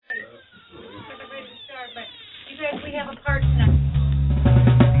project, we have a part tonight.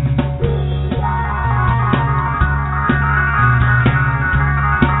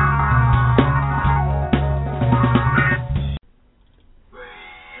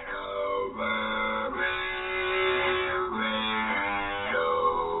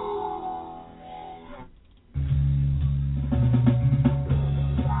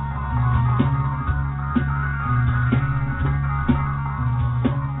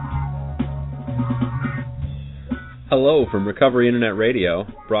 Hello from Recovery Internet Radio,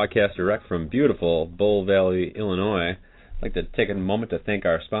 broadcast direct from beautiful Bull Valley, Illinois. I'd like to take a moment to thank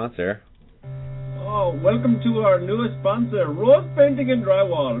our sponsor. Oh, welcome to our newest sponsor, Rose Painting and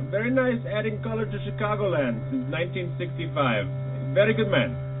Drywall. Very nice, adding color to Chicagoland since 1965. Very good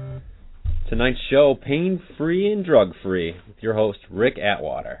man. Tonight's show, Pain-Free and Drug-Free, with your host, Rick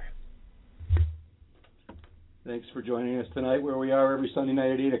Atwater. Thanks for joining us tonight, where we are every Sunday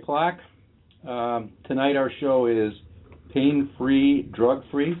night at 8 o'clock. Tonight our show is Pain-Free,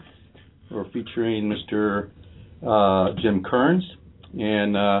 Drug-Free. We're featuring Mr. Jim Kearns,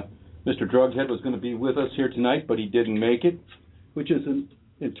 and Mr. Drughead was going to be with us here tonight, but he didn't make it, which isn't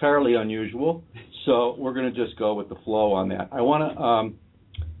entirely unusual, so we're going to just go with the flow on that. I want to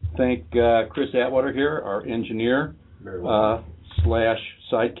thank Chris Atwater here, our engineer slash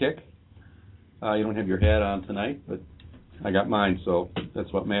sidekick. You don't have your hat on tonight, but I got mine, so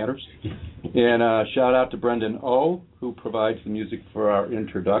that's what matters. And shout out to Brendan O., who provides the music for our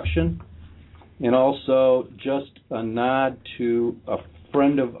introduction. And also just a nod to a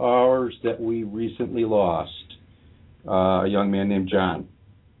friend of ours that we recently lost, a young man named John.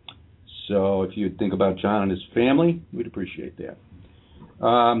 So if you'd think about John and his family, we'd appreciate that.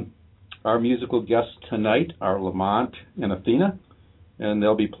 Our musical guests tonight are Lamont and Athena, and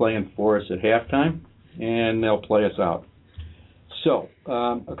they'll be playing for us at halftime, and they'll play us out. So,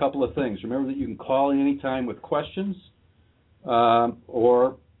 a couple of things. Remember that you can call in any time with questions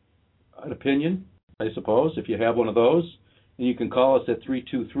or an opinion, I suppose, if you have one of those. And you can call us at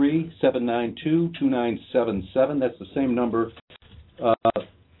 323-792-2977. That's the same number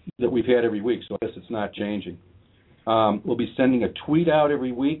that we've had every week, so I guess it's not changing. We'll be sending a tweet out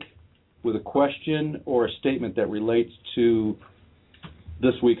every week with a question or a statement that relates to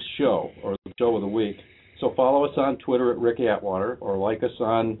this week's show or the show of the week. So follow us on Twitter at Rick Atwater, or like us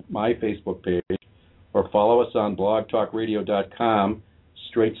on my Facebook page, or follow us on blogtalkradio.com,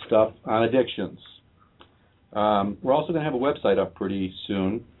 Straight Stuff on Addictions. We're also going to have a website up pretty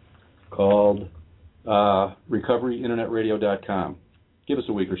soon called recoveryinternetradio.com. Give us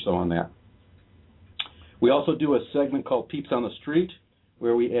a week or so on that. We also do a segment called Peeps on the Street,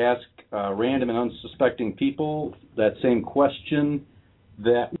 where we ask random and unsuspecting people that same question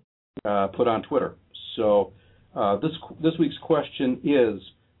that we put on Twitter. So this week's question is,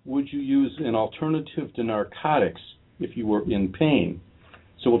 would you use an alternative to narcotics if you were in pain?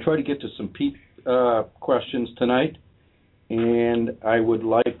 So we'll try to get to some questions tonight, and I would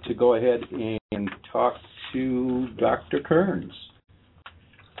like to go ahead and talk to Dr. Kearns.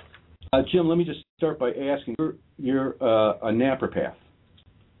 Jim, let me just start by asking, you're a naturopath.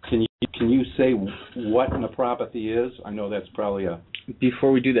 Can you say what nephropathy is? I know that's probably a...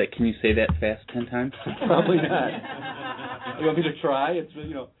 Before we do that, can you say that fast 10 times? Probably not. You want me to try? It's,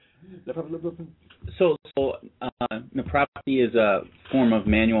 So nephropathy is a form of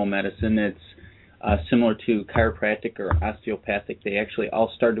manual medicine. It's similar to chiropractic or osteopathic. They actually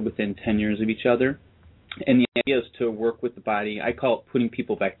all started within 10 years of each other. And the idea is to work with the body. I call it putting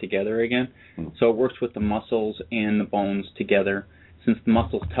people back together again. So it works with the muscles and the bones together. Since the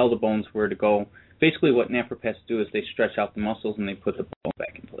muscles tell the bones where to go, basically what naturopaths do is they stretch out the muscles and they put the bone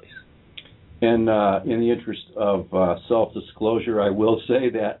back in place. And in the interest of self-disclosure, I will say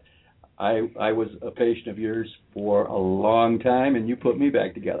that I was a patient of yours for a long time, and you put me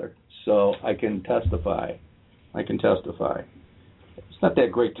back together. So I can testify. It's not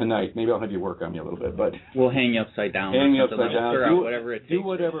that great tonight. Maybe I'll have you work on me a little bit, but we'll hang you upside down. Hang you upside down. Do whatever it takes. Do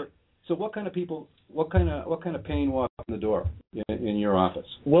whatever. So what kind of people? What kind of pain walks in the door in your office?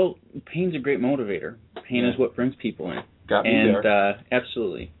 Well, pain's a great motivator. Pain is what brings people in. Got me there.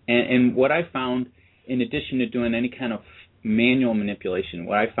 Absolutely. And what I found, in addition to doing any kind of manual manipulation,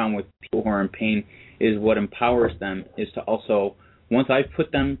 what I found with people who are in pain is what empowers them is to also, once I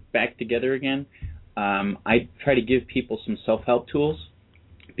put them back together again, I try to give people some self-help tools,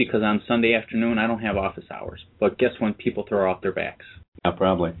 because on Sunday afternoon I don't have office hours. But guess when people throw off their backs?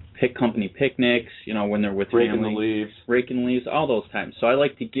 Probably. Pick company picnics, when they're with family. Raking leaves, all those times. So I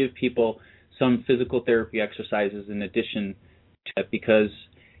like to give people some physical therapy exercises in addition to that, because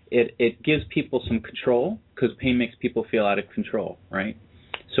it gives people some control, because pain makes people feel out of control, right?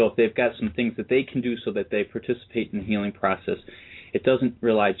 So if they've got some things that they can do so that they participate in the healing process, it doesn't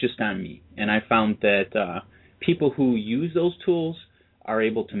rely just on me. And I found that people who use those tools are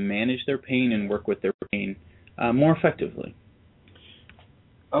able to manage their pain and work with their pain more effectively.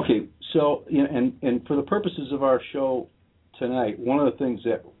 Okay, so and for the purposes of our show tonight, one of the things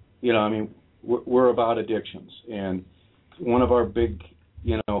that we're about addictions, and one of our big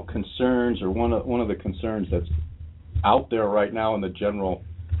concerns, or one of the concerns that's out there right now in the general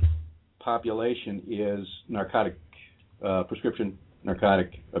population is prescription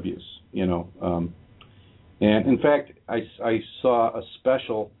narcotic abuse. And in fact, I saw a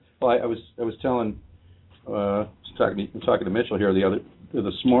special. Well, I was talking to Mitchell here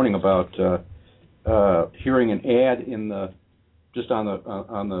this morning about hearing an ad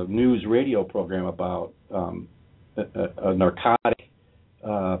on the news radio program about a narcotic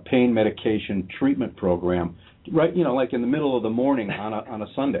pain medication treatment program, right? Like in the middle of the morning on a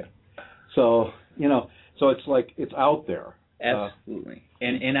Sunday. So so it's like it's out there. Absolutely.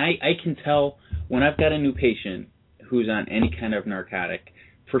 And I can tell when I've got a new patient who's on any kind of narcotic.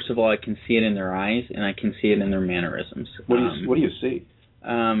 First of all, I can see it in their eyes, and I can see it in their mannerisms. What do you see?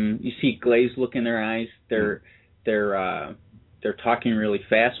 You see glazed look in their eyes. They're talking really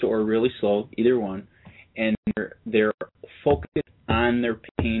fast or really slow, either one, and they're focused on their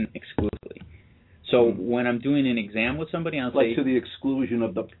pain exclusively. So when I'm doing an exam with somebody, I'll say to the exclusion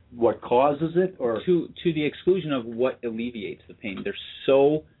of what causes it, or to the exclusion of what alleviates the pain. They're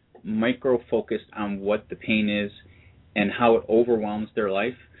so micro-focused on what the pain is and how it overwhelms their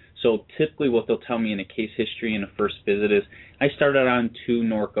life. So typically what they'll tell me in a case history in a first visit is, I started on 2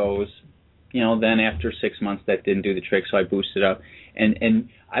 Norcos, then after 6 months that didn't do the trick, so I boosted up. And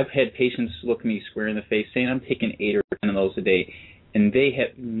I've had patients look at me square in the face saying, I'm taking 8 or 10 of those a day. And they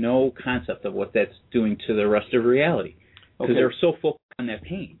have no concept of what that's doing to the rest of reality, because they're so focused on that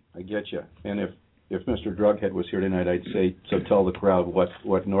pain. I get you. And if Mr. Drughead was here tonight, I'd say, so tell the crowd what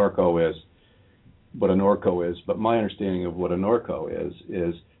Norco is, what a Norco is. But my understanding of what a Norco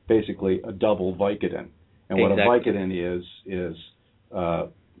is basically a double Vicodin. And what a Vicodin is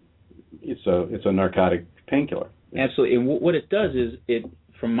it's a narcotic painkiller. Absolutely. And what it does is,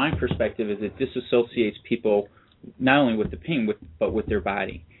 from my perspective, is it disassociates people not only with the pain, but with their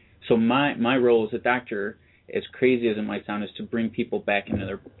body. So my role as a doctor, as crazy as it might sound, is to bring people back into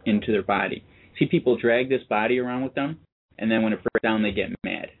their body. See, people drag this body around with them, and then when it breaks down, they get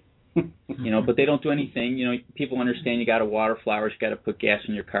mad. But they don't do anything. People understand you got to water flowers, you got to put gas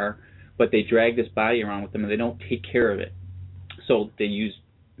in your car, but they drag this body around with them, and they don't take care of it. So they use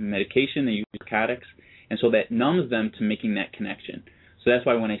medication, they use narcotics, and so that numbs them to making that connection. So that's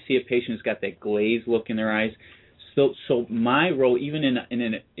why when I see a patient who's got that glazed look in their eyes, so my role, even in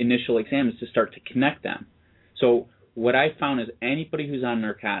an initial exam, is to start to connect them. So what I found is anybody who's on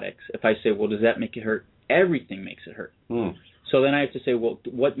narcotics, if I say, well, does that make it hurt? Everything makes it hurt. So then I have to say, well,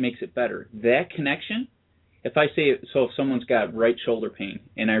 what makes it better? That connection, if I say, so if someone's got right shoulder pain,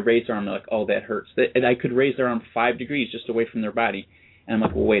 and I raise their arm, they're like, oh, that hurts. And I could raise their arm 5 degrees just away from their body, and I'm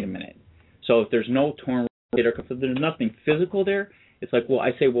like, well, wait a minute. So if there's no torn, if there's nothing physical there, it's like, well,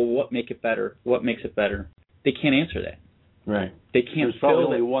 I say, well, what makes it better? What makes it better? They can't answer that. Right. They can't. There's probably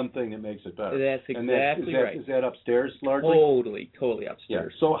only one thing that makes it better. That's exactly right. Is that upstairs largely? Totally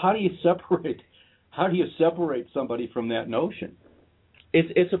upstairs. Yeah. So how do you separate somebody from that notion?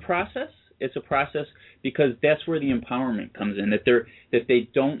 It's a process. It's a process, because that's where the empowerment comes in. That they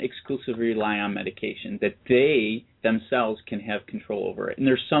don't exclusively rely on medication. That they themselves can have control over it. And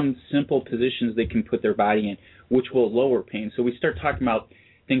there's some simple positions they can put their body in, which will lower pain. So we start talking about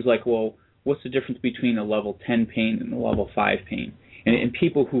things like, well, what's the difference between a level 10 pain and a level 5 pain? And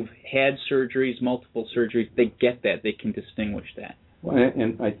people who've had surgeries, multiple surgeries, they get that. They can distinguish that. Well,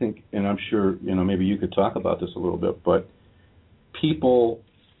 and I think, and I'm sure, maybe you could talk about this a little bit, but people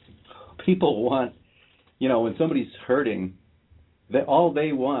want, when somebody's hurting, all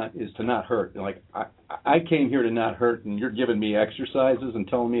they want is to not hurt. Like, I came here to not hurt, and you're giving me exercises and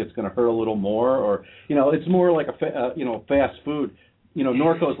telling me it's going to hurt a little more, or, it's more like fast food.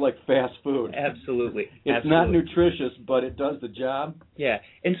 Norco's like fast food. Absolutely. It's not nutritious, but it does the job. Yeah.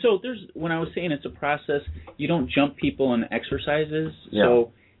 And so when I was saying it's a process, you don't jump people in exercises. Yeah.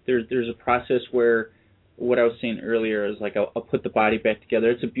 So there's a process where, what I was saying earlier is like, I'll put the body back together.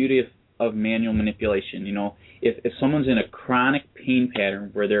 It's the beauty of manual manipulation. If someone's in a chronic pain pattern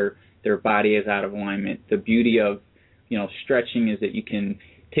where their body is out of alignment, the beauty of, stretching is that you can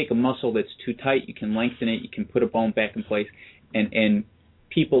take a muscle that's too tight, you can lengthen it, you can put a bone back in place. And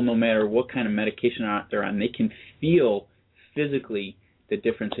people, no matter what kind of medication they're on, they can feel physically the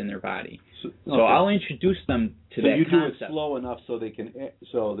difference in their body. Okay. So I'll introduce them to that you concept. do it slow enough so they can.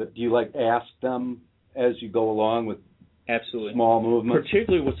 So that do you ask them as you go along with absolutely small movements?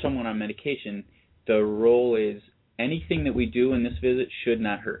 Particularly with someone on medication, the role is anything that we do in this visit should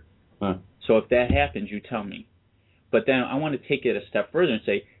not hurt. Huh. So if that happens, you tell me. But then I want to take it a step further and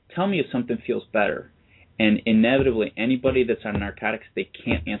say, tell me if something feels better. And inevitably, anybody that's on narcotics, they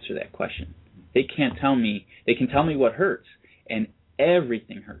can't answer that question. They can't tell me. They can tell me what hurts, and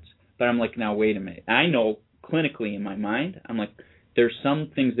everything hurts. But I'm like, now wait a minute. I know clinically in my mind, I'm like, there's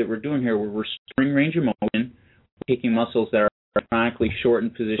some things that we're doing here where we're restoring range of motion, taking muscles that are chronically short in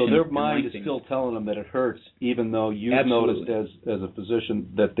position. So their mind is still telling them that it hurts, even though you've noticed as a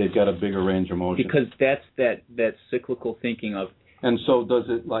physician that they've got a bigger range of motion. Because that's that cyclical thinking of. And so does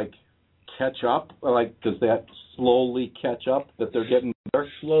it catch up? Does that slowly catch up that they're getting better?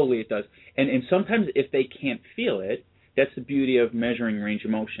 Slowly it does. And sometimes if they can't feel it, that's the beauty of measuring range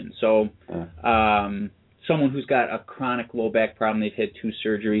of motion. So someone who's got a chronic low back problem, they've had 2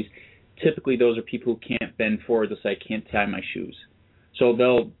 surgeries, typically those are people who can't bend forward. They'll say, I can't tie my shoes. So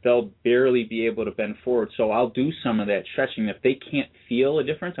they'll barely be able to bend forward. So I'll do some of that stretching. If they can't feel a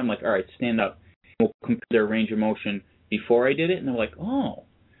difference, I'm like, all right, stand up. We'll compare their range of motion before I did it. And they're like, oh.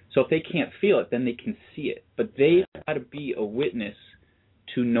 So if they can't feel it, then they can see it. But they got to be a witness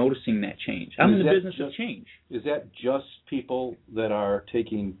to noticing that change. I'm in the business of change. Is that just people that are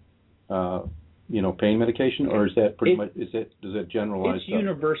taking, pain medication, or is that pretty much? Does it generalize? It's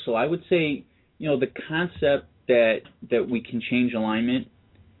universal. I would say, the concept that we can change alignment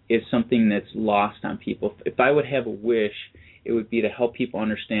is something that's lost on people. If I would have a wish, it would be to help people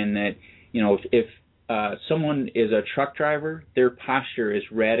understand that, if someone is a truck driver, their posture is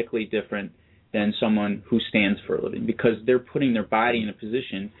radically different than someone who stands for a living, because they're putting their body in a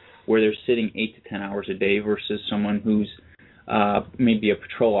position where they're sitting 8 to 10 hours a day versus someone who's maybe a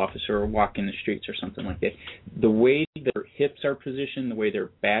patrol officer or walking the streets or something like that. The way their hips are positioned, the way their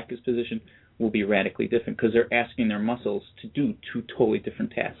back is positioned, will be radically different because they're asking their muscles to do 2 totally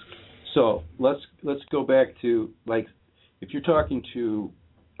different tasks. So let's go back to, if you're talking to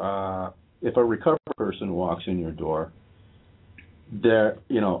if a recovered person walks in your door,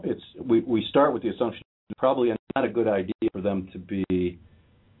 we start with the assumption it's probably not a good idea for them to be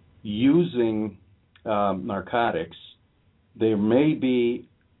using narcotics. There may be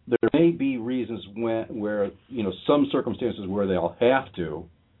reasons where some circumstances where they'll have to,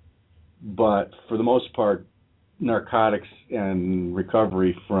 but for the most part, narcotics and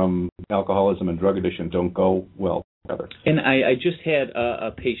recovery from alcoholism and drug addiction don't go well together. And I just had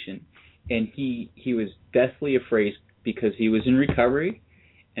a patient, and he was deathly afraid because he was in recovery,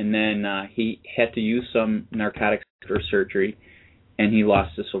 and then he had to use some narcotics for surgery, and he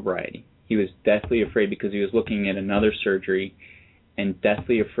lost his sobriety. He was deathly afraid because he was looking at another surgery, and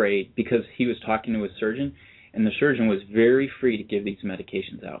deathly afraid because he was talking to his surgeon, and the surgeon was very free to give these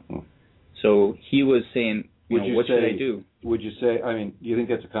medications out. Oh. So he was saying, what should I do? Would you say, do you think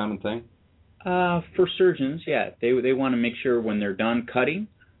that's a common thing? For surgeons, yeah. They want to make sure when they're done cutting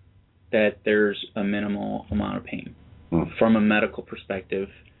that there's a minimal amount of pain from a medical perspective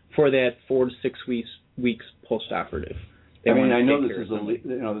for that 4 to 6 weeks post-operative. I know this is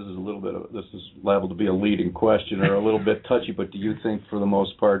this is liable to be a leading question or a little bit touchy, but do you think for the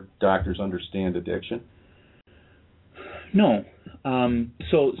most part doctors understand addiction? No.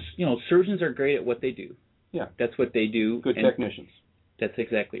 So surgeons are great at what they do. Yeah. That's what they do. Good technicians. That's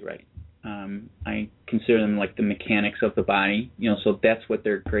exactly right. I consider them like the mechanics of the body, so that's what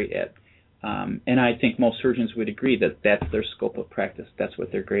they're great at. And I think most surgeons would agree that that's their scope of practice. That's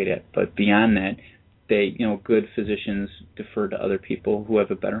what they're great at. But beyond that, good physicians defer to other people who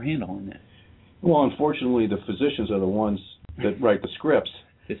have a better handle on that. Well, unfortunately, the physicians are the ones that write the scripts.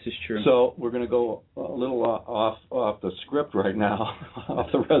 This is true. So we're going to go a little off the script right now,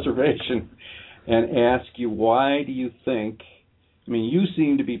 off the reservation, and ask you, why do you think, you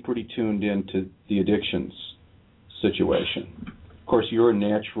seem to be pretty tuned into the addictions situation. Of course, you're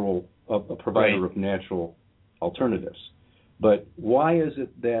a provider of natural alternatives. But why is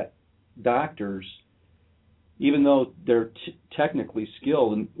it that doctors, even though they're technically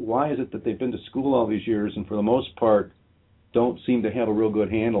skilled, and why is it that they've been to school all these years and for the most part don't seem to have a real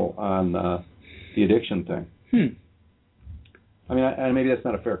good handle on the addiction thing? Maybe that's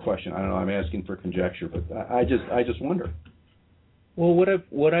not a fair question. I don't know. I'm asking for conjecture, but I just wonder. Well,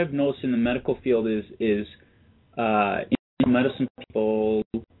 what I've noticed in the medical field is in medicine people,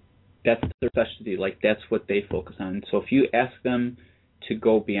 that's their specialty. That's what they focus on. So if you ask them to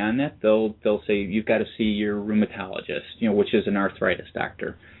go beyond that, they'll say you've got to see your rheumatologist, which is an arthritis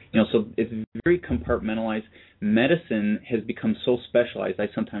doctor. So it's very compartmentalized. Medicine has become so specialized. I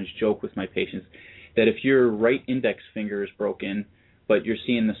sometimes joke with my patients that if your right index finger is broken, but you're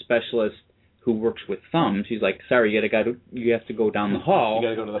seeing the specialist who works with thumbs, he's like, sorry, you have to go down the hall. You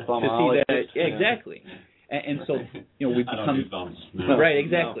got to go to the thumb to see that. Yeah, exactly. And so we've become I don't do thumbs. No. Right,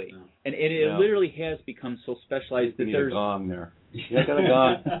 exactly. No. And it literally has become so specialized that there's a gong there. Yeah, got a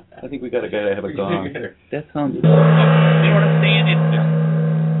gong. I think we got to have a gong. That sounds. You know what I'm saying? It's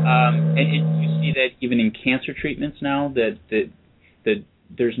and you see that even in cancer treatments now that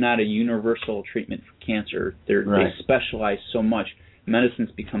there's not a universal treatment for cancer. They specialize so much.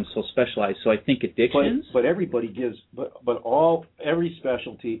 Medicine's become so specialized. So I think addictions. But everybody gives. Every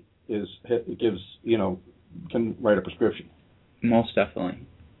specialty gives can write a prescription. Most definitely.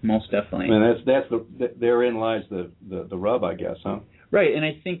 And therein lies the rub, I guess, huh? Right, and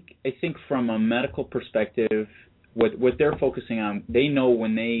I think from a medical perspective, what they're focusing on, they know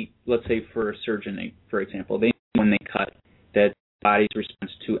when they, let's say for a surgeon, for example, they know when they cut that the body's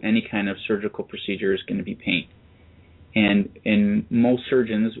response to any kind of surgical procedure is going to be pain, and most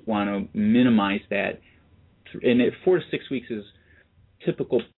surgeons want to minimize that, and 4 to 6 weeks is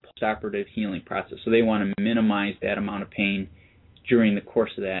typical postoperative healing process, so they want to minimize that amount of pain during the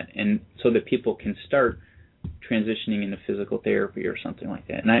course of that, and so that people can start transitioning into physical therapy or something like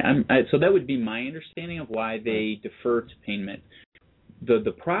that. And so that would be my understanding of why they defer to pain meds.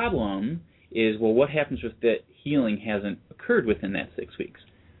 The problem is, well, what happens if that healing hasn't occurred within that 6 weeks?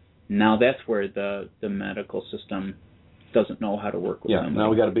 Now that's where the medical system doesn't know how to work with them. Yeah, now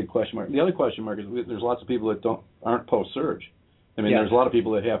we got a big question mark. The other question mark is there's lots of people that aren't post-surge. I mean, there's a lot of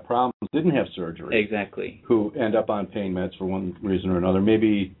people that have problems, didn't have surgery. Exactly. Who end up on pain meds for one reason or another.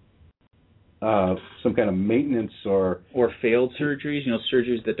 Maybe some kind of maintenance or failed surgeries,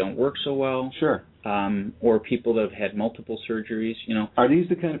 surgeries that don't work so well. Sure. Or people that have had multiple surgeries, Are these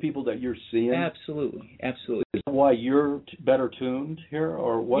the kind of people that you're seeing? Absolutely. Is that why you're better tuned here,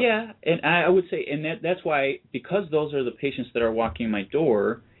 or what? Yeah, and I would say, and that's why, because those are the patients that are walking my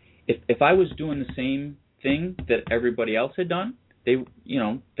door, if I was doing the same thing that everybody else had done,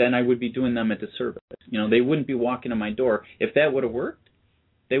 then I would be doing them a disservice. They wouldn't be walking to my door. If that would have worked,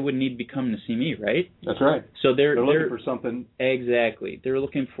 they wouldn't need to come to see me, right? That's right. So they're looking for something. Exactly. They're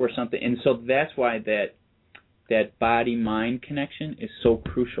looking for something, and so that's why that body-mind connection is so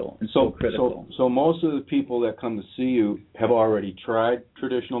crucial and so critical. So most of the people that come to see you have already tried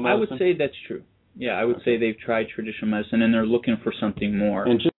traditional medicine? I would say that's true. Yeah, I would say they've tried traditional medicine, and they're looking for something more.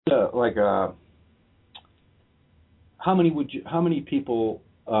 And just how many people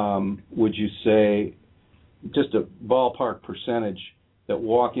would you say, just a ballpark percentage, that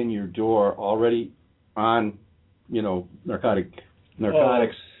walk in your door already on, narcotics?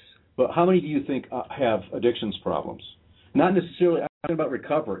 But how many do you think have addictions problems? Not necessarily. I'm talking about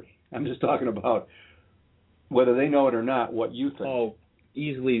recovery. I'm just talking about whether they know it or not. What you think? Oh,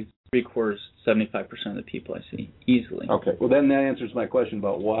 easily 75% of the people I see, easily. Okay. Well, then that answers my question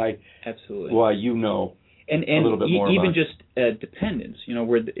about why. Absolutely. Why a little bit more even just dependence.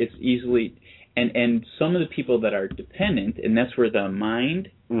 Where it's easily. And some of the people that are dependent, and that's where the mind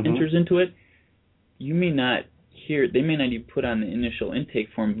enters into it, they may not even put on the initial intake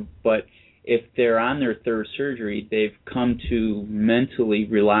form, but if they're on their third surgery, they've come to mentally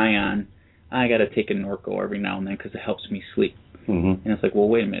rely on, I got to take a Norco every now and then because it helps me sleep. And it's like, well,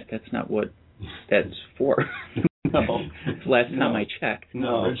 wait a minute, that's not what that's for. No. Last time I checked.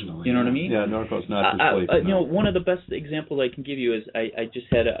 No, originally. You know what I mean? Yeah, Norco's not for sleep. One of the best examples I can give you is I just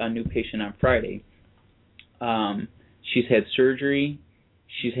had a new patient on Friday. She's had surgery.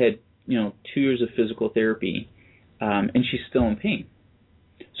 She's had 2 years of physical therapy, and she's still in pain.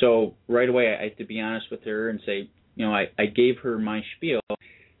 So right away I have to be honest with her and say, I gave her my spiel.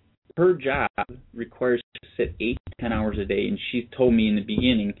 Her job requires her to sit 8 to 10 hours a day, and she told me in the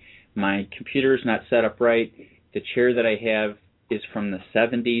beginning, my computer's not set up right. The chair that I have is from the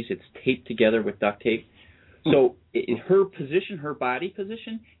 70s. It's taped together with duct tape. So her position, her body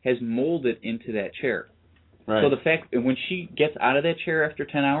position, has molded into that chair. Right. So the fact that when she gets out of that chair after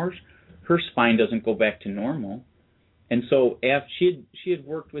 10 hours, her spine doesn't go back to normal. And so after she had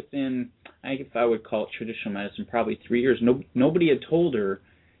worked within, if I would call it traditional medicine, probably 3 years. Nobody had told her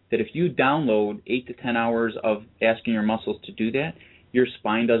that if you download 8 to 10 hours of asking your muscles to do that, your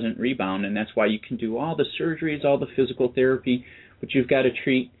spine doesn't rebound, and that's why you can do all the surgeries, all the physical therapy, but you've got to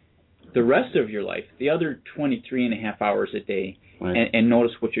treat the rest of your life, the other 23 and a half hours a day, right, and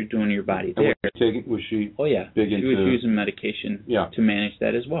notice what you're doing to your body there. Was she big into... She was using medication to manage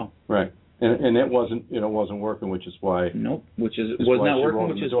that as well. Right. And it wasn't working, which is why. Nope, was not working,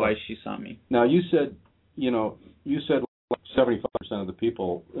 which is why she saw me. Now you said 75% of the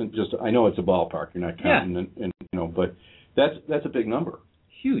people. And I know it's a ballpark. You're not counting, but that's a big number.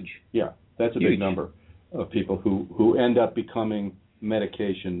 Huge. Yeah, that's a big number of people who end up becoming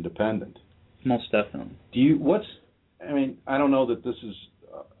medication dependent. Most definitely. I don't know that this is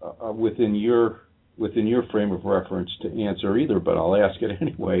within your frame of reference to answer either, but I'll ask it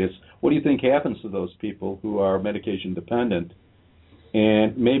anyway. What do you think happens to those people who are medication dependent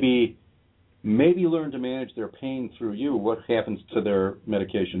and maybe learn to manage their pain through you? What happens to their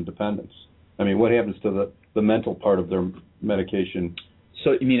medication dependence? I mean, what happens to the mental part of their medication?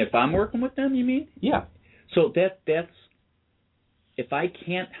 So you mean if I'm working with them, you mean? Yeah. So that's if I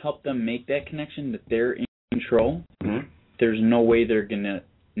can't help them make that connection that they're in control, there's no way they're going to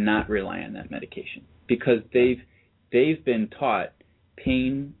not rely on that medication, because they've been taught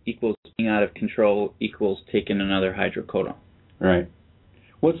pain equals being out of control equals taking another hydrocodone. Right.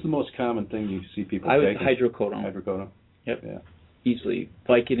 What's the most common thing you see people taking? Hydrocodone. Hydrocodone? Yep. Yeah. Easily.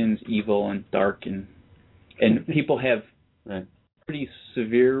 Vicodin's evil and dark, and people have pretty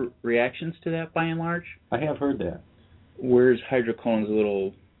severe reactions to that by and large. I have heard that. Whereas hydrocodone's a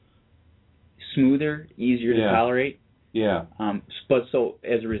little smoother, easier to tolerate. Yeah. But so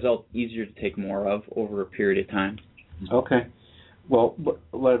as a result, easier to take more of over a period of time. Okay. Well,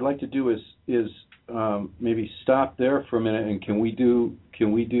 what I'd like to do is maybe stop there for a minute, and can we do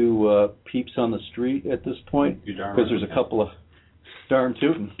peeps on the street at this point? Because there's a couple of darn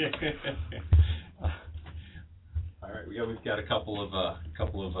tootin'. All right, we've got a couple of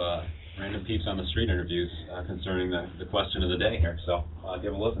random peeps on the street interviews concerning the question of the day here. So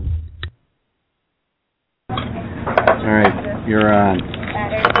give a listen. All right, you're on.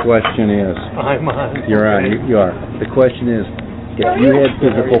 The question is. I'm on. You're on. You are. The question is, if you had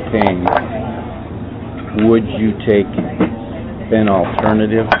physical pain, would you take an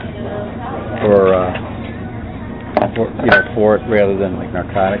alternative for it rather than like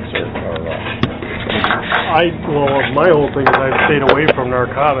narcotics or my whole thing is I've stayed away from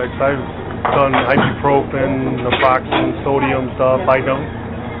narcotics. I've done ibuprofen, naproxen, sodium stuff. I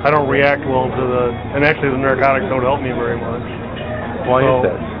don't react well to and actually the narcotics don't help me very much. Why is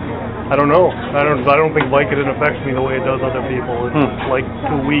that? I don't know. I don't think Vicodin affects me the way it does other people. It's like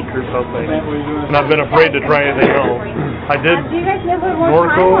too weak or something. And I've been afraid to try anything else. I did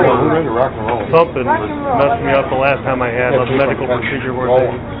Norco or something messed me up the last time I had a medical procedure where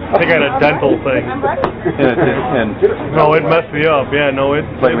I think I had a dental thing. No, it messed me up. Yeah, no, it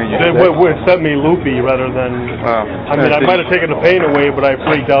sent me loopy rather than. I mean, I might have taken the pain away, but I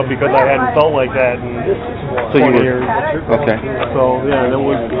freaked out because I hadn't felt like that in 20 years. Okay. So yeah, that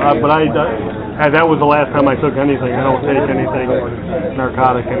was. That was the last time I took anything. I don't take anything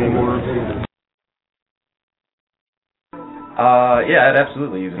narcotic anymore. Yeah, I'd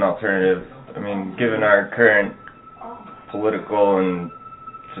absolutely use an alternative. I mean, given our current political and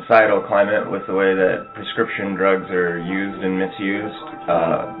societal climate with the way that prescription drugs are used and misused,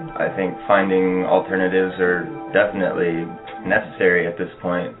 I think finding alternatives are definitely necessary at this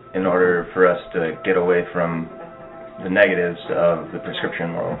point in order for us to get away from the negatives of the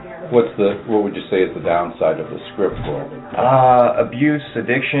prescription world. What would you say is the downside of the script world? Abuse,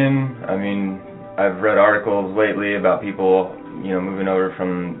 addiction. I mean, I've read articles lately about people, moving over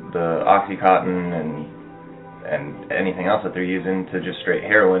from the Oxycontin and anything else that they're using to just straight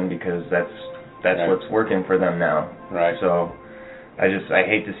heroin because that's what's working for them now. Right. So I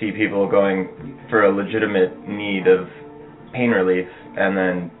hate to see people going for a legitimate need of pain relief and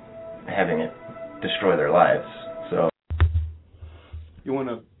then having it destroy their lives. So. You want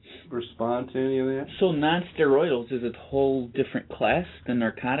to respond to any of that? So non-steroidals is a whole different class than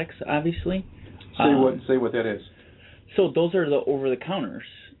narcotics, obviously. Say what that is. So those are the over-the-counters.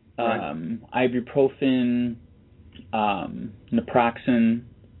 Right. Ibuprofen, naproxen,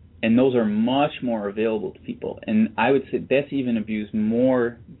 and those are much more available to people. And I would say that's even abused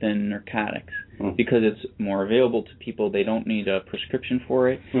more than narcotics because it's more available to people. They don't need a prescription for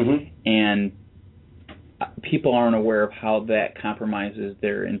it. And people aren't aware of how that compromises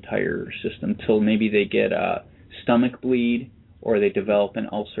their entire system till maybe they get a stomach bleed or they develop an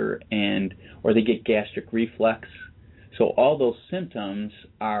ulcer or they get gastric reflux. So all those symptoms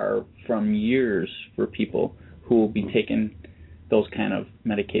are from years for people who will be taking those kind of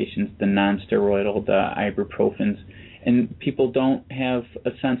medications, the non-steroidal, the ibuprofens, and people don't have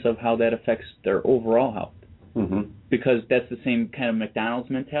a sense of how that affects their overall health. Because that's the same kind of McDonald's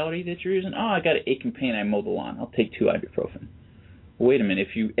mentality that you're using. Oh, I got an ache and pain, I mow the lawn, I'll take 2 ibuprofen. Wait a minute,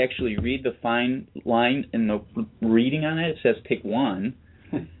 if you actually read the fine line in the reading on it says take 1,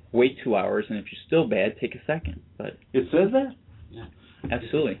 wait 2 hours, and if you're still bad, take a second. But it says that? Yeah.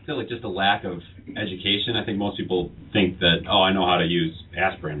 Absolutely. I feel like just a lack of education. I think most people think that, I know how to use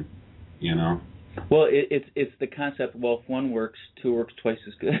aspirin, you know. Well, it's the concept, well, if one works, two works twice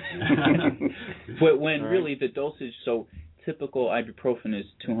as good. But when really the dosage, so typical ibuprofen is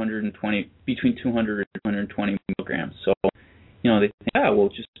between 200 and 220 milligrams. So, they think, we'll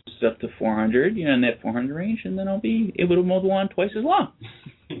just boost it up to 400, in that 400 range, and then I'll be able to mow the lawn twice as long.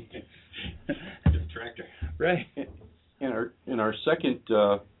 Just a tractor. Right. In our second,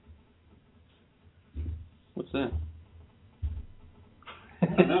 what's that? I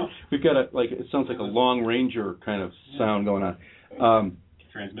don't know. We've got it sounds like a Long Ranger kind of sound going on.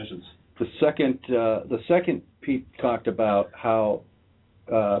 Transmissions. The second Pete talked about how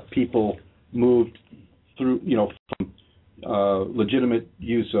people moved through, from legitimate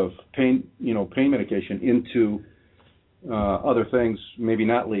use of pain medication into other things, maybe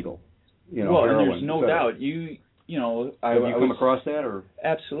not legal. Well, heroin, there's no doubt. Have you come across that, or?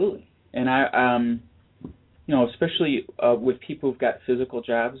 Absolutely. And I especially with people who've got physical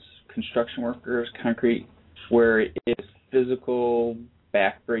jobs, construction workers, concrete, where it's physical,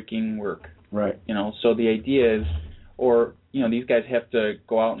 back-breaking work. Right. So the idea is, these guys have to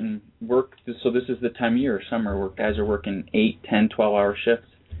go out and work. So this is the time of year, summer, where guys are working 8, 10, 12-hour shifts.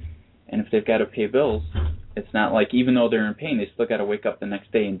 And if they've got to pay bills, it's not like, even though they're in pain, they still got to wake up the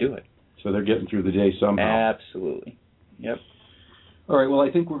next day and do it. So they're getting through the day somehow. Absolutely. Yep. All right. Well, I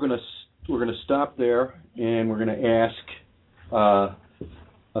think we're gonna stop there, and we're gonna ask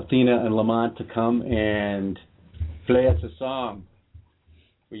Athena and Lamont to come and play us a song.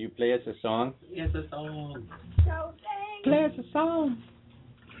 Will you play us a song? Yes, a song. Play us a song.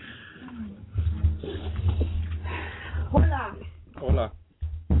 Hola. Hola.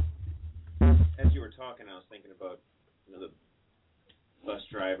 As you were talking, I was thinking about the bus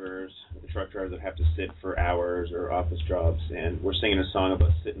drivers, the truck drivers that have to sit for hours, or office jobs, and we're singing a song about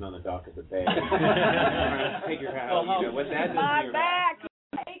sitting on the dock of the bay. Trying to figure out, what that does. My back is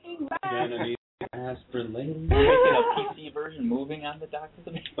aching back. Gonna need aspirin later. Making a PC version, moving on the dock of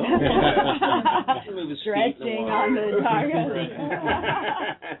the bay. Stretching on the dock of the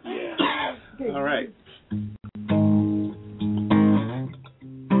bay. All right.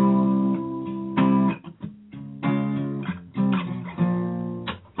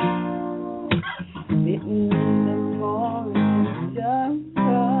 Sitting in the morning sun,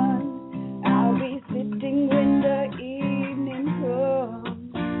 I'll be sitting when the evening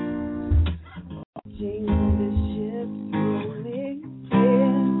comes, watching the ships rolling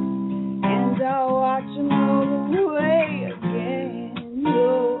in, and I'll watch them roll away again.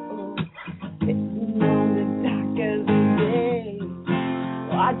 Oh, sitting on the dock of the bay,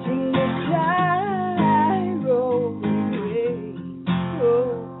 watching the tide roll away.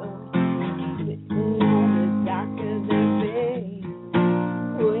 Oh.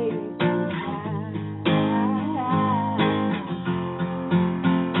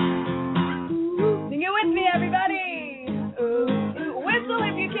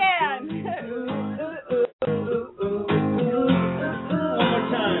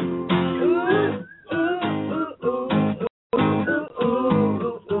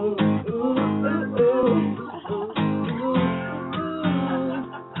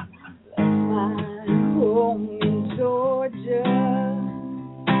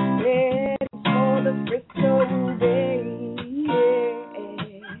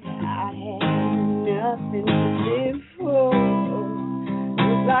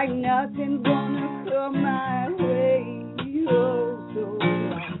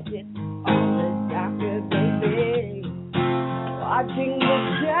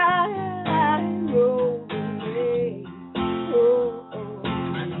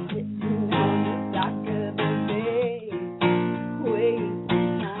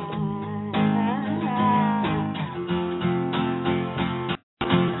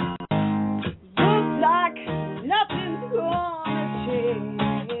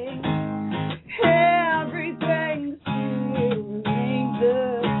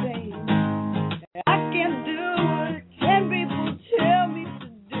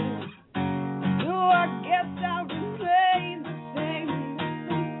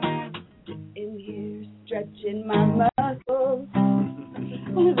 Stretching my muscles.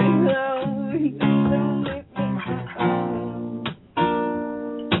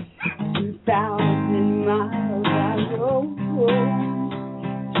 2,000 miles I rode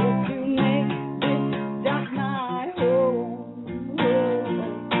just to make this dock my home.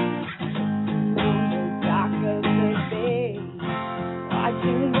 On the dock of the bay,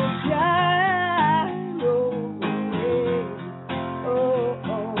 watching the tide roll away. Oh,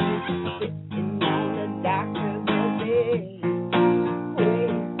 oh.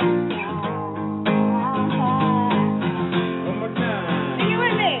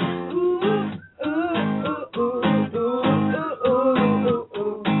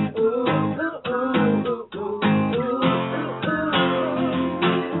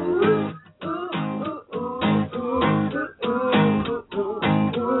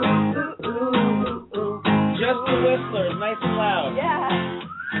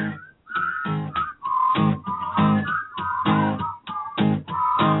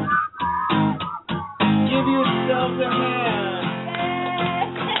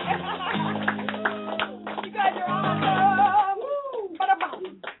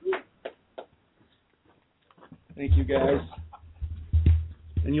 guys.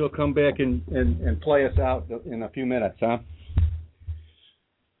 And you'll come back and play us out in a few minutes, huh?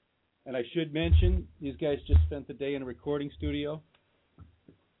 And I should mention, these guys just spent the day in a recording studio.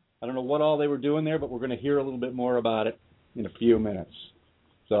 I don't know what all they were doing there, but we're going to hear a little bit more about it in a few minutes.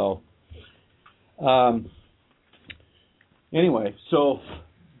 So, anyway, so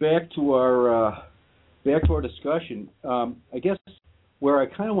back to our discussion. I guess where I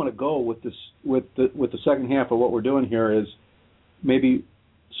kind of want to go with this, with the second half of what we're doing here, is maybe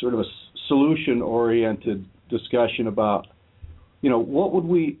sort of a solution-oriented discussion about, what would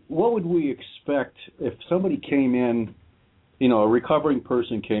we expect if somebody came in, a recovering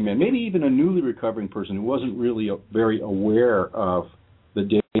person came in, maybe even a newly recovering person who wasn't really very aware of the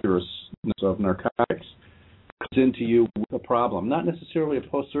dangerousness of narcotics, comes into you with a problem, not necessarily a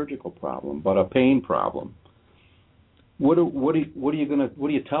post-surgical problem, but a pain problem. What do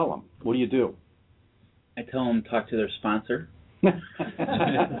you tell them? What do you do? I tell them talk to their sponsor.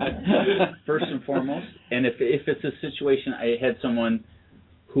 First and foremost, and if it's a situation, I had someone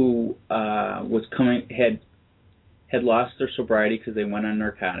who was had lost their sobriety because they went on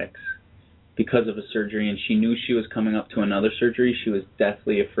narcotics because of a surgery, and she knew she was coming up to another surgery. She was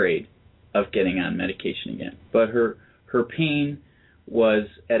deathly afraid of getting on medication again, but her pain was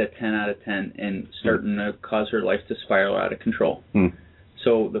at a 10 out of 10 and starting to cause her life to spiral out of control.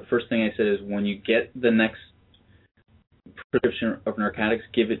 So the first thing I said is, when you get the next prescription of narcotics,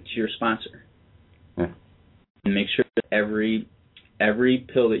 give it to your sponsor. And make sure that every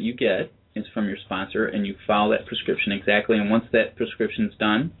pill that you get is from your sponsor, and you follow that prescription exactly. And once that prescription's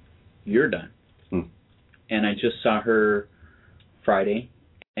done, you're done. And I just saw her Friday,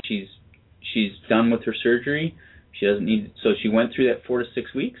 and she's done with her surgery. She doesn't need, so she went through that 4 to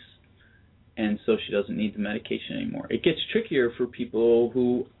 6 weeks, and so she doesn't need the medication anymore. It gets trickier for people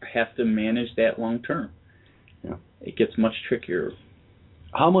who have to manage that long term. Yeah. It gets much trickier.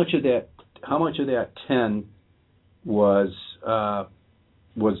 How much of that 10 was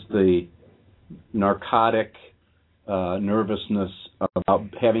the narcotic nervousness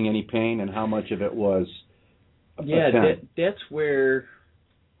about having any pain, and how much of it was that's where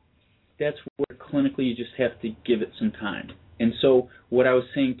clinically you just have to give it some time. And so what I was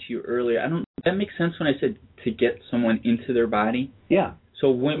saying to you earlier, that makes sense when I said to get someone into their body? Yeah.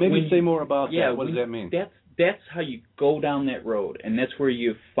 So when say more about that. What does that mean? That's how you go down that road, and that's where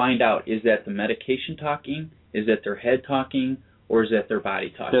you find out, is that the medication talking, is that their head talking, or is that their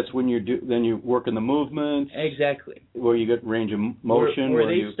body talking? That's when then you work in the movements. Exactly. Where you get range of motion. Where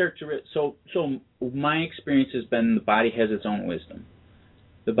they start to... So my experience has been the body has its own wisdom.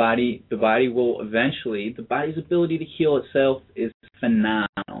 The body will eventually... The body's ability to heal itself is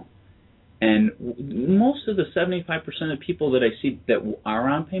phenomenal. And most of the 75% of people that I see that are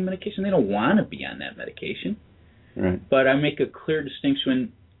on pain medication, they don't want to be on that medication. Right. But I make a clear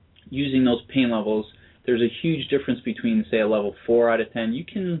distinction using those pain levels. There's a huge difference between, say, a level 4 out of 10. You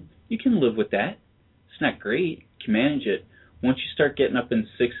can live with that. It's not great. You can manage it. Once you start getting up in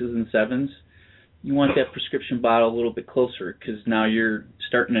 6s and 7s, you want that prescription bottle a little bit closer, because now you're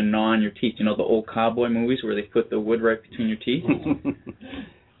starting to gnaw on your teeth. You know the old cowboy movies where they put the wood right between your teeth?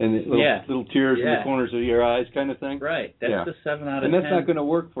 And little tears in the corners of your eyes kind of thing? Right. That's the 7 out of 10. And that's not going to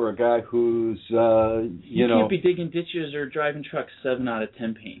work for a guy who's, You can't be digging ditches or driving trucks 7 out of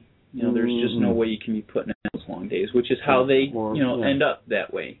 10 pain. There's just no way you can be putting in those long days, which is how they, end up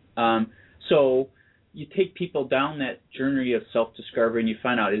that way. So you take people down that journey of self-discovery, and you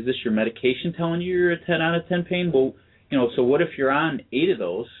find out, is this your medication telling you you're a 10 out of 10 pain? Well, so what if you're on 8 of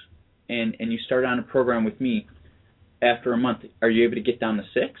those, and you start on a program with me? After a month, are you able to get down to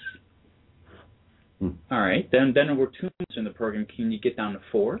 6? All right, then we're 2 months in the program. Can you get down to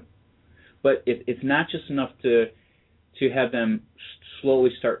 4? But it's not just enough to have them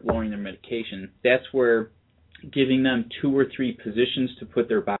slowly start lowering their medication. That's where giving them 2 or 3 positions to put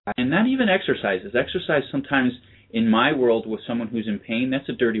their body, and not even exercises. Exercise sometimes, in my world, with someone who's in pain, that's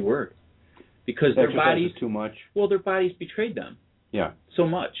a dirty word, because their bodies too much. Well, their bodies betrayed them. Yeah. So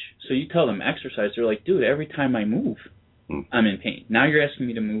much. So you tell them exercise, they're like, dude, every time I move, I'm in pain. Now you're asking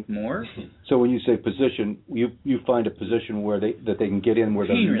me to move more? So when you say position, you find a position where they can get in where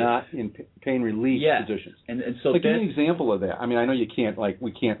they're not in pain relief positions. And so give me an example of that. I mean, I know you can't,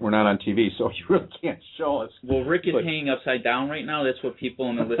 we're not on TV, so you really can't show us. Well, Rick is hanging upside down right now. That's what people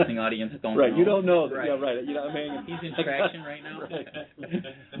in the listening audience don't know. Right, you don't know. Right. Yeah, right. You know what I mean? He's in traction right now.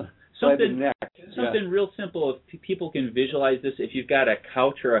 Right. Something real simple. If people can visualize this, if you've got a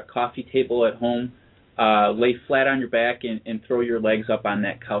couch or a coffee table at home, lay flat on your back and throw your legs up on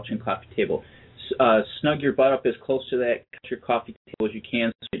that couch and coffee table. Snug your butt up as close to that couch or coffee table as you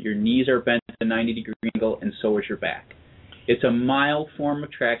can, so that your knees are bent a 90-degree angle, and so is your back. It's a mild form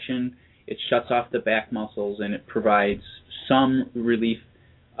of traction. It shuts off the back muscles, and it provides some relief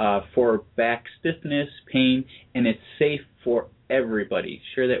for back stiffness, pain, and it's safe for everybody.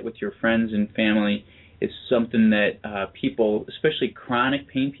 Share that with your friends and family. It's something that people, especially chronic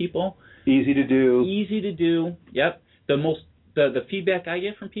pain people, easy to do. Easy to do. Yep. The feedback I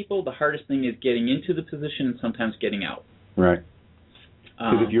get from people, the hardest thing is getting into the position and sometimes getting out. Right.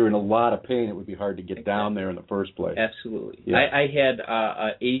 Because if you're in a lot of pain, it would be hard to get down there in the first place. Absolutely. Yeah. I had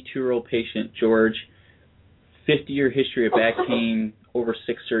an 82-year-old patient, George, 50-year history of back pain, over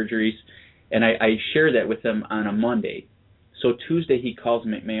 6 surgeries, and I shared that with him on a Monday. So Tuesday he calls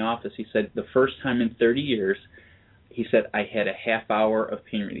me at my office. He said, the first time in 30 years, he said, I had a half hour of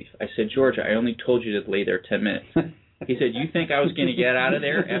pain relief. I said, George, I only told you to lay there 10 minutes. He said, you think I was going to get out of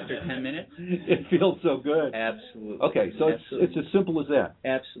there after 10 minutes? It feels so good. Absolutely. Okay, so it's as simple as that.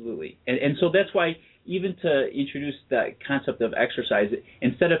 Absolutely. And so that's why even to introduce that concept of exercise,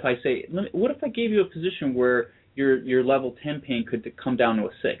 instead if I say, what if I gave you a position where your level 10 pain could come down to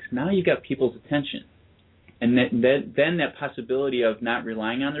a 6? Now you got people's attention. And then that possibility of not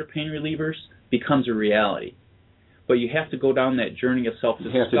relying on their pain relievers becomes a reality. But you have to go down that journey of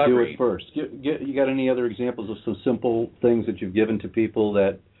self-discovery. You have to do it first. You got any other examples of some simple things that you've given to people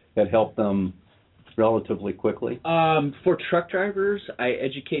that help them relatively quickly? For truck drivers, I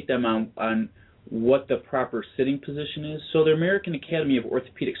educate them on what the proper sitting position is. So the American Academy of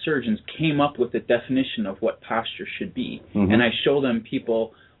Orthopedic Surgeons came up with a definition of what posture should be. Mm-hmm. And I show them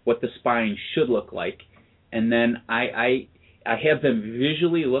people what the spine should look like. And then I have them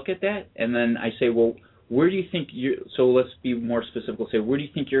visually look at that, and then I say, well, where do you think so let's be more specific. We'll say, where do you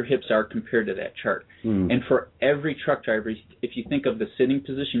think your hips are compared to that chart? Mm. And for every truck driver, if you think of the sitting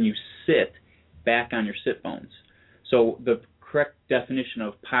position, you sit back on your sit bones. So the correct definition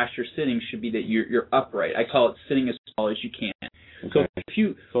of posture sitting should be that you're upright. I call it sitting as tall as you can. Okay. So if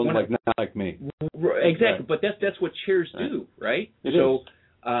you not like me. Exactly, right. But that's what chairs do, right? It is.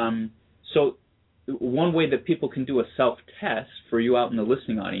 So one way that people can do a self-test for you out in the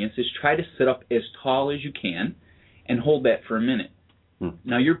listening audience is try to sit up as tall as you can and hold that for a minute.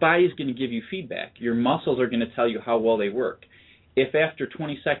 Now, your body is going to give you feedback. Your muscles are going to tell you how well they work. If after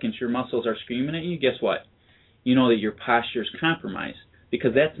 20 seconds your muscles are screaming at you, guess what? You know that your posture is compromised,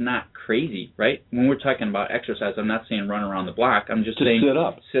 because that's not crazy, right? When we're talking about exercise, I'm not saying run around the block. I'm just saying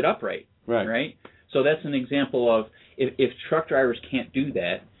sit upright, right? So that's an example of if truck drivers can't do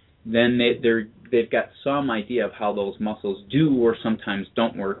that, then they've got some idea of how those muscles do or sometimes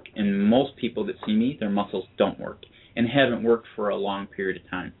don't work. And most people that see me, their muscles don't work and haven't worked for a long period of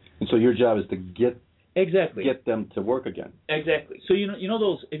time. And so your job is to get them to work again. Exactly. So you know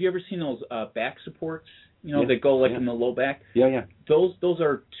those. Have you ever seen those back supports? That go in the low back. Yeah. Those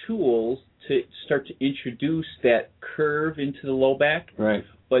are tools to start to introduce that curve into the low back. Right.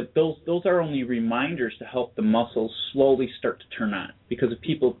 But those are only reminders to help the muscles slowly start to turn on. Because if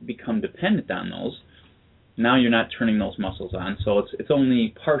people become dependent on those, now you're not turning those muscles on. So it's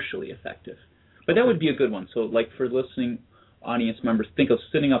only partially effective. But that would be a good one. So like for listening audience members, think of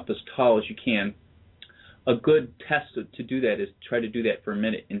sitting up as tall as you can. A good test to do that is try to do that for a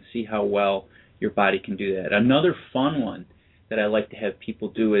minute and see how well your body can do that. Another fun one that I like to have people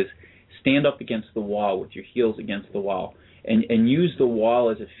do is stand up against the wall with your heels against the wall. And use the wall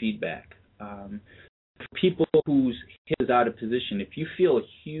as a feedback. For people whose hip is out of position, if you feel a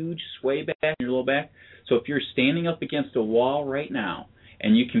huge sway back in your low back, so if you're standing up against a wall right now,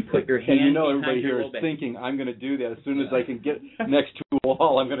 and you can put your hand behind your low back. Everybody here is thinking, I'm going to do that. As soon as I can get next to a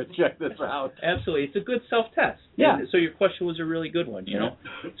wall, I'm going to check this out. Absolutely. It's a good self-test. Yeah. And so your question was a really good one,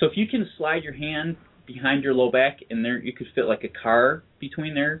 So if you can slide your hand behind your low back, and there you could fit like a car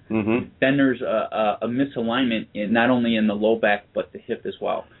between there, mm-hmm. then there's a misalignment not only in the low back but the hip as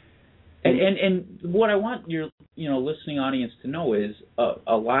well. And what I want your listening audience to know is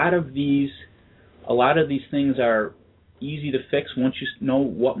a lot of these things are easy to fix once you know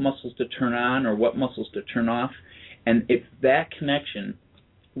what muscles to turn on or what muscles to turn off, and it's that connection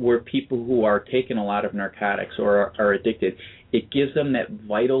where people who are taking a lot of narcotics or are addicted, it gives them that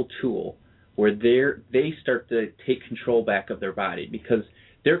vital tool where they start to take control back of their body, because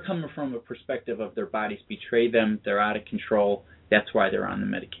they're coming from a perspective of their bodies betrayed them, they're out of control, that's why they're on the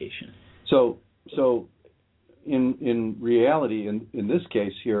medication. So in reality, in this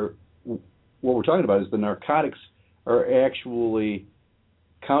case here, what we're talking about is the narcotics are actually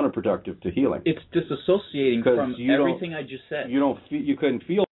counterproductive to healing. It's disassociating from everything I just said. You couldn't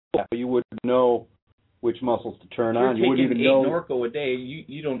feel that, but you would know which muscles to turn You're on. You wouldn't taking even 8 know. Norco a day.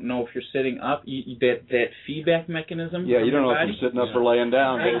 You don't know if you're sitting up. That feedback mechanism. Yeah, from you don't your know body, if you're sitting up or laying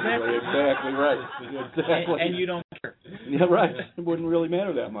down. Exactly. Exactly right. Exactly. And you don't care. Yeah, right. It wouldn't really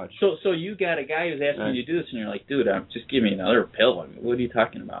matter that much. So you got a guy who's asking Right. you to do this, and you're like, dude, just give me another pill. I mean, what are you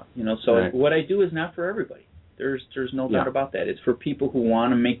talking about? So Right. what I do is not for everybody. There's no doubt about that. It's for people who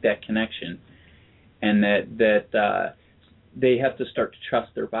want to make that connection, and that they have to start to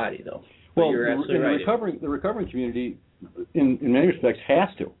trust their body, though. But Well, you're absolutely right. the recovering community, in many respects, has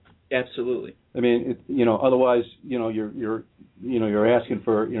to. Absolutely. I mean, otherwise, you're asking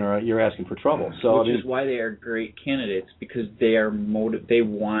for trouble. So Which is why they are great candidates, because they are they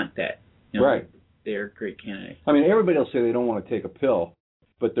want that. Right. They are great candidates. I mean, everybody will say they don't want to take a pill,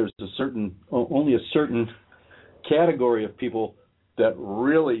 but there's only a certain category of people that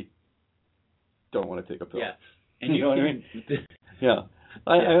really don't want to take a pill. Yeah. And you know what I mean? Yeah.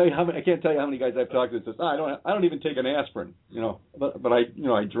 I can't tell you how many guys I've talked to that says, I don't even take an aspirin, but I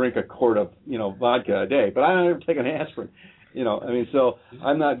drink a quart of, vodka a day, but I don't ever take an aspirin, so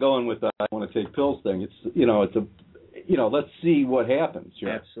I'm not going with the I want to take pills thing. It's let's see what happens.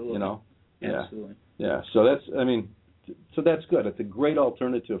 Absolutely. Yeah. Absolutely. Yeah. So that's good. It's a great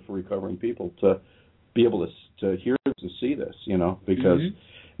alternative for recovering people to be able to hear this and see this, because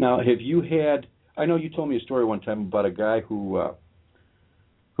now have you had, I know you told me a story one time about a guy who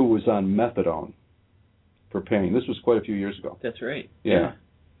was on methadone for pain. This was quite a few years ago. That's right. Yeah.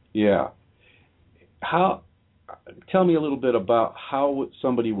 Tell me a little bit about how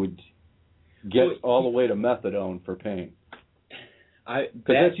somebody would get all the way to methadone for pain. Because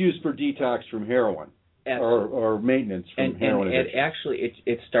that's used for detox from heroin or maintenance from heroin addiction. And actually,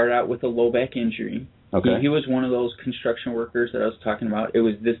 it started out with a low back injury. Okay. He was one of those construction workers that I was talking about. It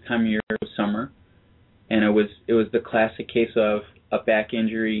was this time of year, it was summer, and it was the classic case of a back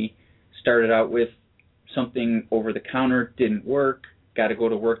injury. Started out with something over the counter, didn't work, got to go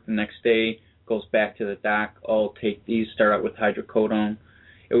to work the next day, goes back to the doc, take these, start out with hydrocodone.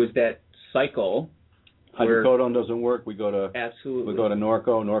 It was that cycle. Hydrocodone doesn't work, we go to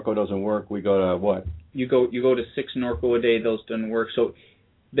Norco. Norco doesn't work, we go to what? You go to 6 Norco a day, those don't work. So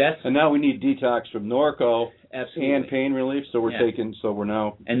and now we need detox from Norco. Absolutely. And pain relief, so we're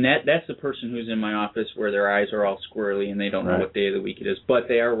now... And that's the person who's in my office where their eyes are all squirrely and they don't know what day of the week it is, but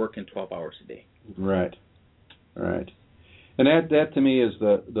they are working 12 hours a day. Right. And that to me is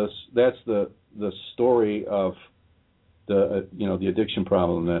that's the story of the addiction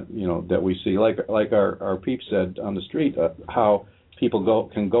problem that we see. Like our peep said on the street, how people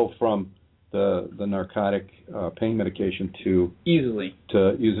can go from the narcotic pain medication to easily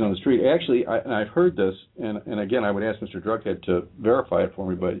to use it on the street. Actually, I've heard this, and again, I would ask Mr. Drughead to verify it for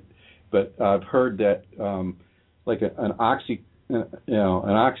me, but I've heard that like an OxyContin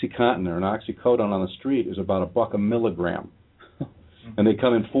or an oxycodone on the street is about $1 a milligram, and they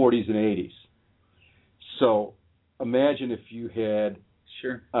come in 40s and 80s. So imagine if you had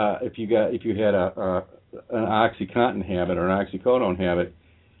if you had an OxyContin habit or an oxycodone habit.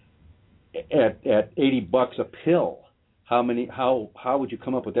 At $80 a pill, how would you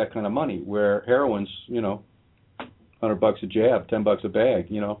come up with that kind of money? Where heroin's, $100 a jab, $10 a bag,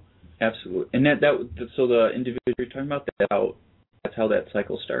 Absolutely, and so the individual you're talking about, that's how that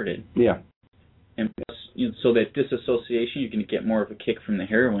cycle started. Yeah. And so that disassociation, you're going to get more of a kick from the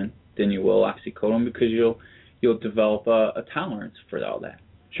heroin than you will oxycodone, because you'll develop a tolerance for all that.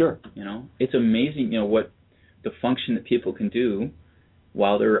 Sure. It's amazing, what the function that people can do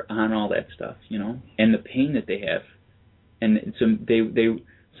while they're on all that stuff, and the pain that they have. And they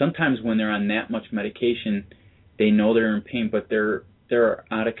sometimes when they're on that much medication, they know they're in pain, but they're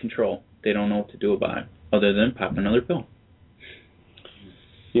out of control. They don't know what to do about it other than pop another pill.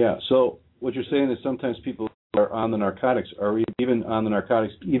 Yeah, so what you're saying is sometimes people are on the narcotics, or even on the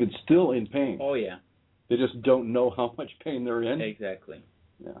narcotics, even still in pain. Oh, yeah. They just don't know how much pain they're in. Exactly.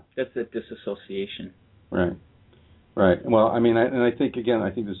 Yeah. That's the disassociation. Right. Well, I think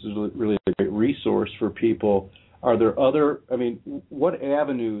this is really a great resource for people. Are there what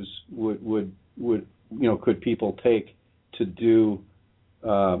avenues would could people take to do,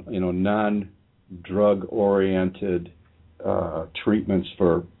 non-drug oriented treatments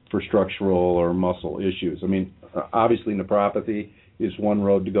for structural or muscle issues? Obviously nephropathy is one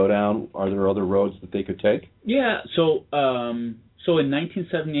road to go down. Are there other roads that they could take? Yeah. So in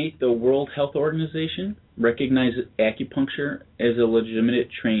 1978, the World Health Organization recognized acupuncture as a legitimate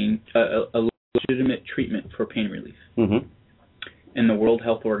treatment for pain relief. Mm-hmm. And the World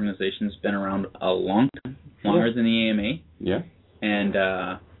Health Organization has been around a long time, longer than the AMA. Yeah. And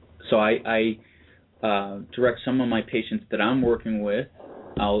so I direct some of my patients that I'm working with,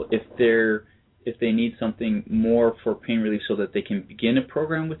 if they're if they need something more for pain relief so that they can begin a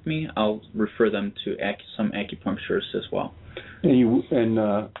program with me, I'll refer them to some acupuncturists as well.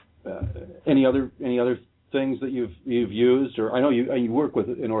 And any other things that you've used, or I know you work with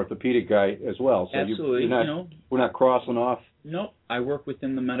an orthopedic guy as well. So absolutely. We're not crossing off. No, I work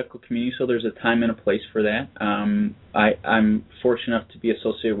within the medical community, so there's a time and a place for that. I'm fortunate enough to be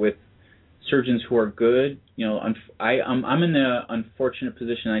associated with surgeons who are good. I'm in the unfortunate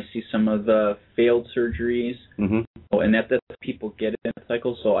position. I see some of the failed surgeries, and that's people get in a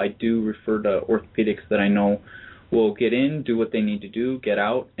cycle. So I do refer to orthopedics that I know will get in, do what they need to do, get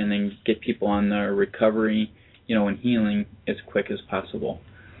out, and then get people on their recovery, and healing as quick as possible.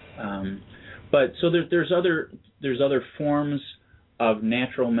 But so there's other forms of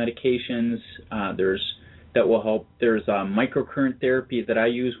natural medications. That will help. There's microcurrent therapy that I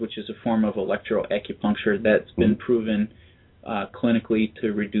use, which is a form of electroacupuncture that's been proven clinically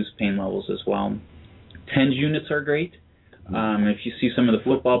to reduce pain levels as well. TENS units are great. If you see some of the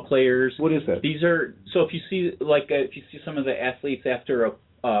football players, what is that? These are if you see some of the athletes after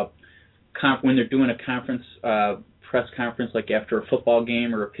when they're doing a conference press conference, like after a football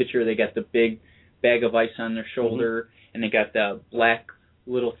game or a pitcher, they got the big bag of ice on their shoulder and they got the black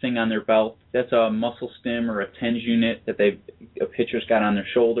little thing on their belt. That's a muscle stim or a TENS unit that a pitcher's got on their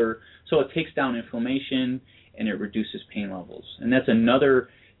shoulder. So it takes down inflammation and it reduces pain levels. And that's another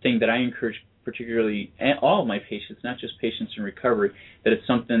thing that I encourage particularly all of my patients, not just patients in recovery, that it's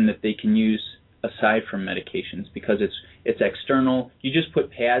something that they can use aside from medications because it's external. You just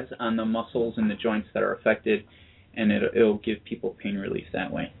put pads on the muscles and the joints that are affected, and it'll give people pain relief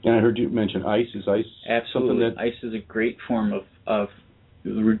that way. And I heard you mention ice. Is ice absolutely? Ice is a great form of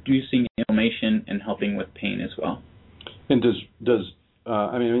reducing inflammation and helping with pain as well. And does these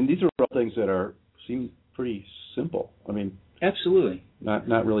are all things that seem pretty simple. Absolutely.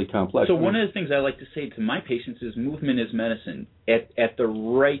 Not really complex. So one of the things I like to say to my patients is movement is medicine at the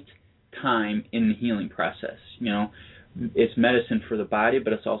right time in the healing process. It's medicine for the body,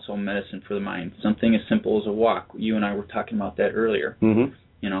 but it's also medicine for the mind. Something as simple as a walk. You and I were talking about that earlier.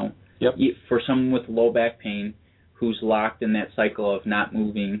 Yep. For someone with low back pain who's locked in that cycle of not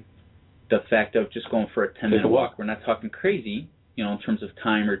moving, the fact of just going for a 10-minute walk. We're not talking crazy, in terms of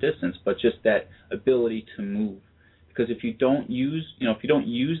time or distance, but just that ability to move. Because if you don't use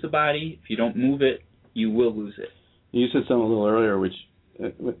the body, if you don't move it, you will lose it. You said something a little earlier, which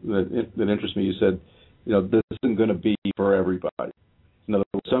that interests me. You said, this isn't going to be for everybody. In other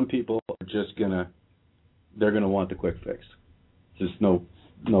words, some people are just they're gonna want the quick fix. Just no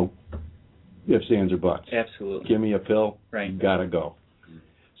ifs, ands, or buts. Absolutely. Give me a pill. Right. Gotta go.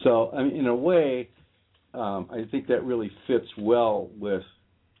 So, in a way, I think that really fits well with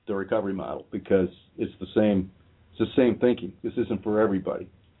the recovery model because it's the same thinking. This isn't for everybody.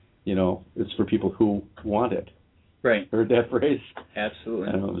 It's for people who want it. Right. Heard that phrase? Absolutely.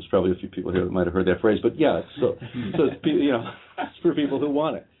 I don't know. There's probably a few people here that might have heard that phrase, but yeah. So it's for people who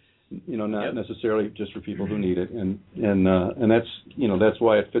want it. Not necessarily just for people who need it, and that's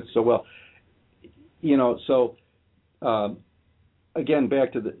why it fits so well. So again,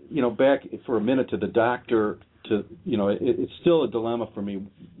 back for a minute to the doctor. It's still a dilemma for me.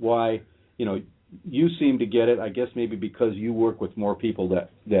 Why you seem to get it? I guess maybe because you work with more people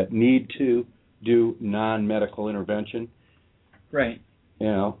that need to do non-medical intervention. Right.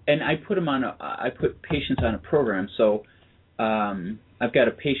 And I put patients on a program. So I've got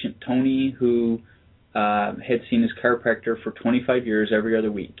a patient, Tony, who had seen his chiropractor for 25 years every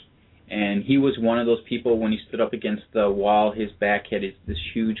other week. And he was one of those people, when he stood up against the wall, his back had this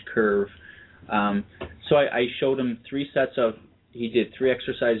huge curve. So I showed him 3 sets of, he did 3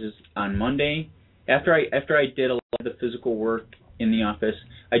 exercises on Monday. After I did a lot of the physical work in the office,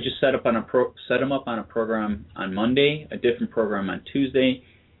 I just set him up on a program on Monday, a different program on Tuesday,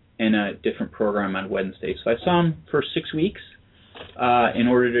 and a different program on Wednesday. So I saw him for 6 weeks in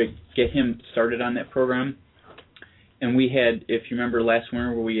order to get him started on that program. And we had, if you remember last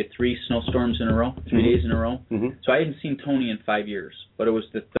winter, where we had 3 snowstorms in a row, 3 days in a row. Mm-hmm. So I hadn't seen Tony in 5 years, but it was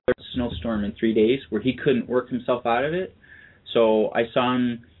the 3rd snowstorm in 3 days where he couldn't work himself out of it. So I saw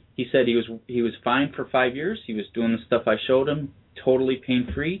him. He said he was fine for 5 years. He was doing the stuff I showed him, totally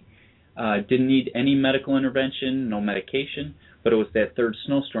pain-free. Didn't need any medical intervention, no medication. But it was that 3rd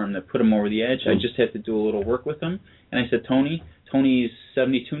snowstorm that put him over the edge. I just had to do a little work with him. And I said, Tony's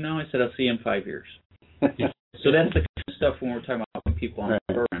 72 now. I said, I'll see you in 5 years. So that's the kind of stuff when we're talking about putting people on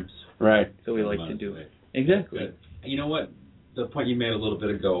programs. Right. So we like to do it. Exactly. You know what? The point you made a little bit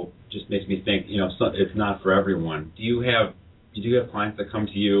ago just makes me think, it's not for everyone. Do you have clients that come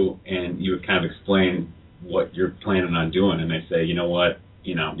to you and you would kind of explain what you're planning on doing, and they say, you know what,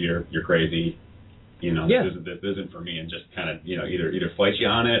 you're crazy, this isn't for me, and just kind of, either fight you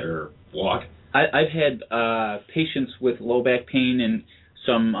on it or walk. I've had patients with low back pain and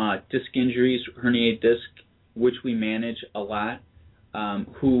some disc injuries, herniated disc, which we manage a lot,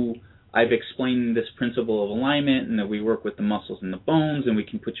 who I've explained this principle of alignment and that we work with the muscles and the bones and we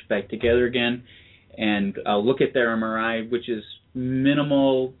can put you back together again, and look at their MRI, which is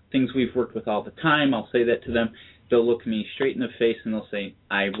minimal things we've worked with all the time. I'll say that to them. They'll look me straight in the face and they'll say,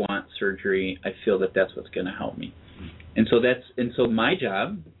 I want surgery. I feel that that's what's going to help me. And so my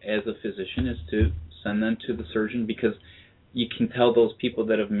job as a physician is to send them to the surgeon, because you can tell those people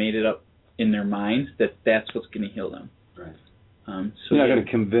that have made it up in their minds that that's what's going to heal them. Right. So you're not going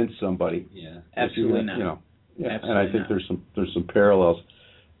to convince somebody. Yeah. Absolutely not. Yeah. Absolutely and I think not. there's some parallels,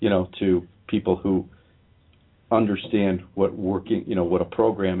 to people who understand what what a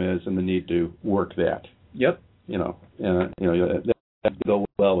program is and the need to work that. Yep. That go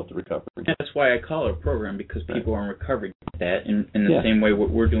well with the recovery. That's why I call it a program, because people are in recovery get that in the same way what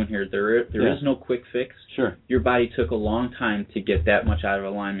we're doing here. There is no quick fix. Sure. Your body took a long time to get that much out of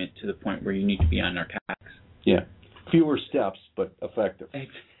alignment to the point where you need to be on narcotics. Yeah. Fewer steps, but effective.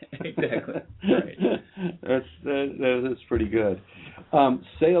 Exactly. Right. That's pretty good.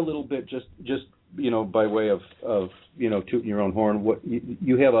 Say a little bit, just by way of tooting your own horn. What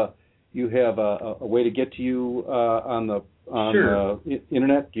you have a way to get to you on the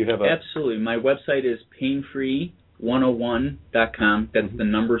internet? Do you have a? Absolutely. My website is painfree101.com. That's the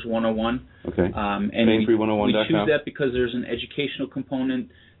numbers 101. Okay. And painfree101.com. We choose that because there's an educational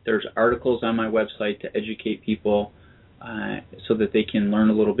component. There's articles on my website to educate people so that they can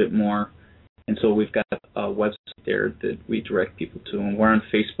learn a little bit more. And so we've got a website there that we direct people to. And we're on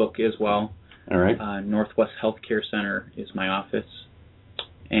Facebook as well. All right. Northwest Healthcare Center is my office.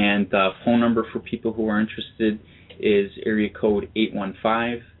 And the phone number for people who are interested is area code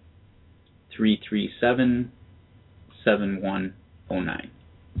 815-337-7109.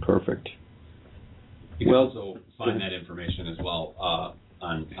 Perfect. You can also find that information as well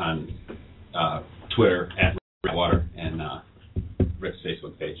on Twitter at Water and Rick's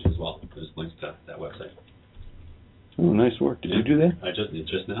Facebook page as well. There's links to that website. Oh, nice work. Did you do that? I just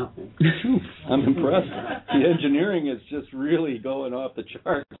now. I'm impressed. The engineering is just really going off the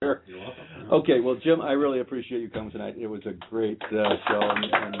chart there. You're welcome. Okay, well, Jim, I really appreciate you coming tonight. It was a great show and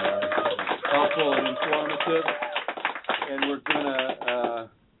helpful and informative. And we're going to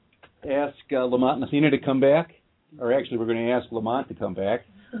ask Lamont and Athena to come back. Or actually, we're going to ask Lamont to come back.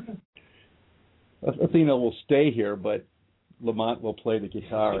 Athena will stay here, but Lamont will play the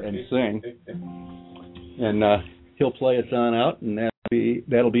guitar and sing. And he'll play us on out, and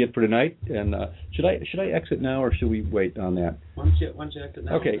that'll be it for tonight. And should I exit now, or should we wait on that? Why don't you exit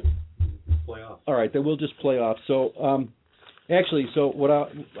now? Okay. Play off. All right, then we'll just play off. So, what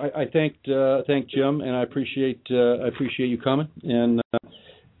I thank Jim, and I appreciate you coming, and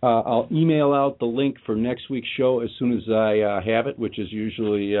I'll email out the link for next week's show as soon as I have it, which is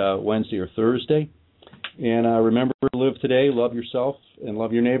usually Wednesday or Thursday. And remember to live today, love yourself, and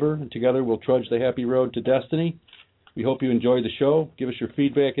love your neighbor. And together we'll trudge the happy road to destiny. We hope you enjoyed the show. Give us your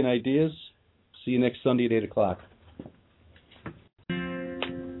feedback and ideas. See you next Sunday at 8 o'clock. I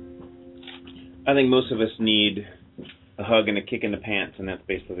think most of us need a hug and a kick in the pants, and that's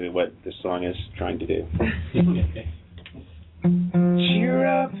basically what this song is trying to do. Cheer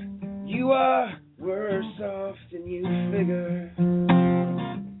up, you are worse off than you figure.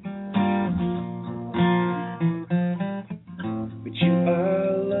 But you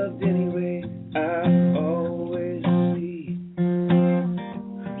are loved anyway. I always see who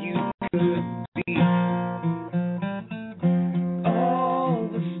you could be. All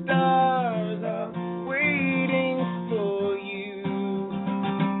the stars are waiting for you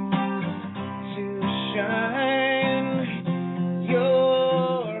to shine.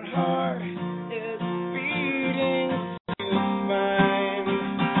 Your heart is beating to mine.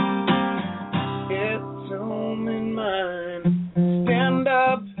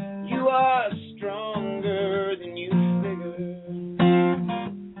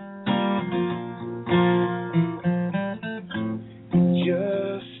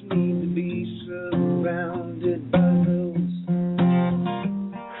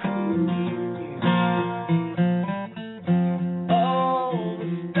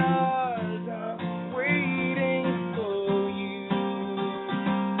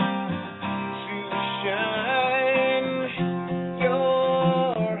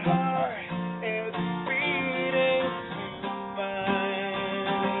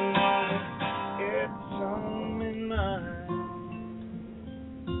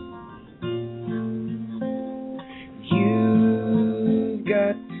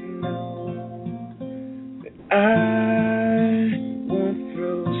 I won't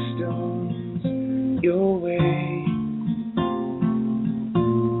throw stones your way,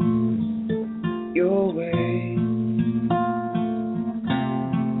 your way.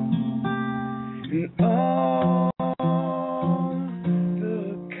 And